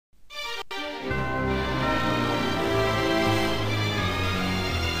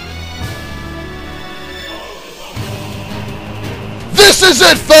This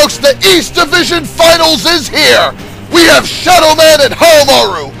is it, folks! The East Division Finals is here! We have Shadowman and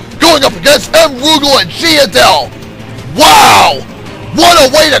Haohmaru going up against M.Rugal and G.Adel. Wow! What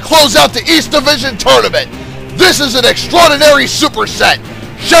a way to close out the East Division tournament! This is an extraordinary superset.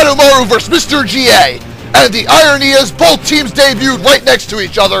 Shadowmaru versus Mr. G.A. And the irony is both teams debuted right next to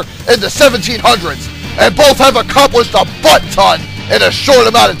each other in the 1700s, and both have accomplished a butt ton in a short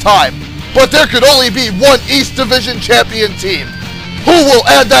amount of time. But there could only be one East Division champion team. Who will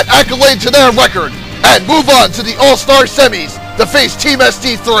add that accolade to their record and move on to the All-Star Semis to face Team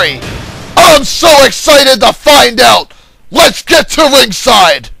SD3? I'm so excited to find out! Let's get to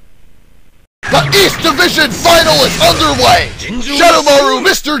ringside! The East Division Final is underway! Shadowmaru,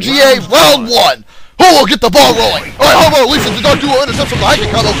 Mr. G.A. Round 1. Who will get the ball rolling? Alright, Haohmaru leaps into the dark duo, intercepts from the high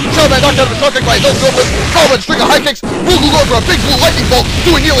kick combo. Shadowman knocked out of the short kick by his own girlfriend. Haohmaru string of high kicks. Mugen goes for a big blue lightning bolt,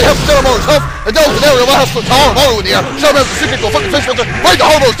 doing nearly half of Shadowmaru's health. And down with an aerial house to Haohmaru in the air. Shadowman with a stick kick to a fucking face filter. Right to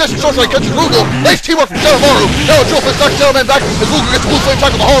Haohmaru's dash and short strike catches Mugen. Nice teamwork from Shadowmaru. Now a drill fist knocks Shadowman back as Mugen gets a blue flame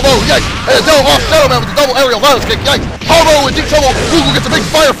tackle to Haohmaru. Yikes. And Adel off Shadowman with a double aerial roundhouse kick. Yikes. Haohmaru in deep trouble. Mugen gets a big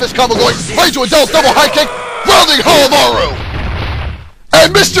fire fist combo going. Right to Adel's double high kick, grounding Haohmaru.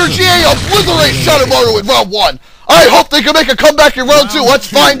 And Mr. G.A. obliterates Shadowmaru in round 1. I hope they can make a comeback in round 2. Let's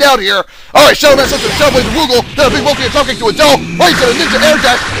find out here. Alright, Shadowman sets a Shadowblade to Mugen, then a big multi attack kick to Adel. Right to the ninja air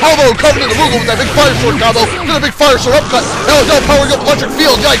dash. Haohmaru covered into Mugen with that big fire sword combo. Then a big fire sword upcut. Now Adel powering up electric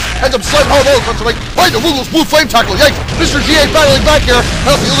field. Yikes. Ends up sliding Haohmaru across the ring. Right to Mugen's blue flame tackle. Yikes. Mr. G.A. battling back here.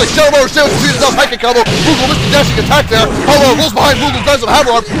 Now it looks like Shadowmaru stands with Adel's high kick combo. Mugen missed the dashing attack there. Haohmaru rolls behind Mugen's Massive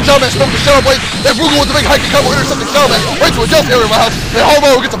Hammer Arm. Shadowman spins the Shadowblade. Then Mugen with the big high kick combo intercepting Shadowman. Right to Adel's area of the house. Then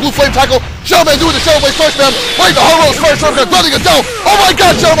Haohmaru gets a blue flame tackle. Shadowman doing the Shadowblade first man. Right to Haohmaru's fire sword grounding Adel. Oh my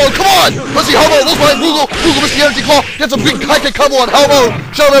god, Shadowmaru, come on! Let's see Haohmaru rolls behind Mugen. Mugen missed the energy claw. Gets a big high kick combo on Haohmaru.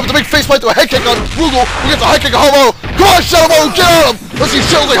 Shadowman with a big face plant to a head kick on Mugen. Who gets a high kick on Haohmaru. Come on, Shadowmaru, get at him! Let's see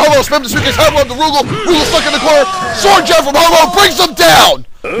Shadowman Haohmaru spam the suitcase hammer on to Mugen. Mugen stuck in the corner. Sword jab from Haohmaru brings him down!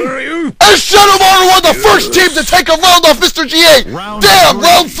 And Shadowmaru won the first team to take a round off Mr. G.A. Damn,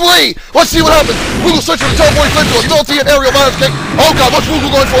 round 3! Let's see what happens. Mugen switches from teleporting flame to a multi and aerial roundhouse kick. Oh god, what's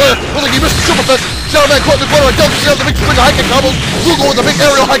Mugen going for here? Looks like he missed the super fist. Shadowman caught in the corner and Delta out the big string of high kick combos. Mugen with a big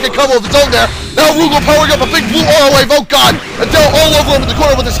aerial high kick combo of his own there. Now Mugen powering up a big blue aura wave. Oh god! Adel all over him in the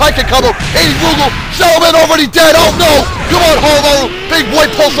corner with his high kick combo. 80 Mugen. Shadowman already dead. Oh no! Come on, Haohmaru. Big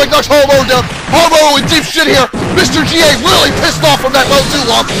white pulse strike knocks Haohmaru down. Haohmaru in deep shit here. Mr. G.A. really pissed off from that round 2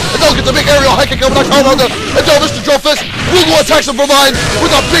 loss. Adel gets a big aerial high kick combo, knocks Haohmaru down. Adel missed the drill fist. Mugen attacks him from behind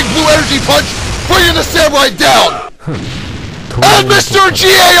with a big blue energy punch, bringing the samurai down. And Mr.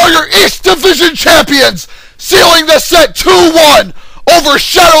 G.A. are your East Division champions, sealing the set 2-1 over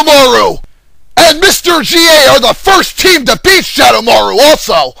Shadowmaru. And Mr. G.A. are the first team to beat Shadowmaru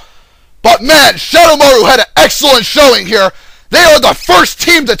also. But man, Shadowmaru had an excellent showing here. They are the first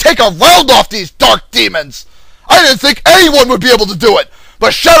team to take a round off these dark demons. I didn't think anyone would be able to do it,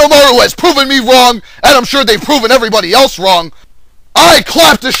 but Shadowmaru has proven me wrong, and I'm sure they've proven everybody else wrong. I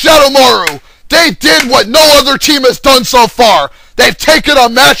clap to Shadowmaru. They did what no other team has done so far. They've taken a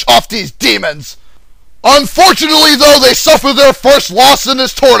match off these demons. Unfortunately, though, they suffered their first loss in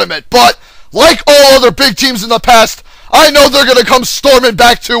this tournament, but like all other big teams in the past, I know they're going to come storming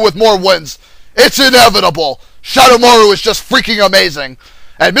back too with more wins. It's inevitable. Shadowmaru is just freaking amazing.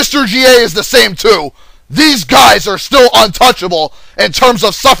 And Mr. G.A. is the same too. These guys are still untouchable in terms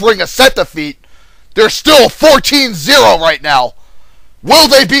of suffering a set defeat. They're still 14-0 right now. Will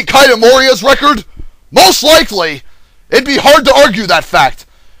they beat Kaitamoriya's record? Most likely. It'd be hard to argue that fact.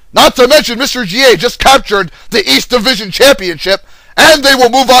 Not to mention Mr. G.A. just captured the East Division Championship, and they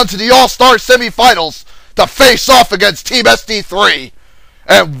will move on to the All-Star Semifinals to face off against Team SD3.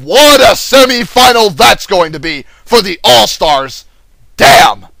 And what a semifinal that's going to be for the All-Stars.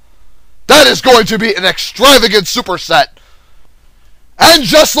 Damn. That is going to be an extravagant superset. And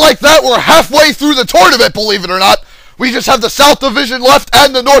just like that, we're halfway through the tournament, believe it or not. We just have the South Division left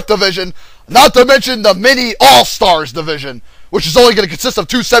and the North Division, not to mention the mini All-Stars Division, which is only going to consist of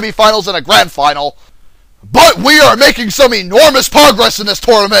 2 semifinals and a grand final. But we are making some enormous progress in this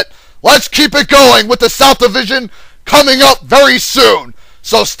tournament. Let's keep it going with the South Division coming up very soon.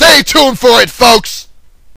 So stay tuned for it, folks.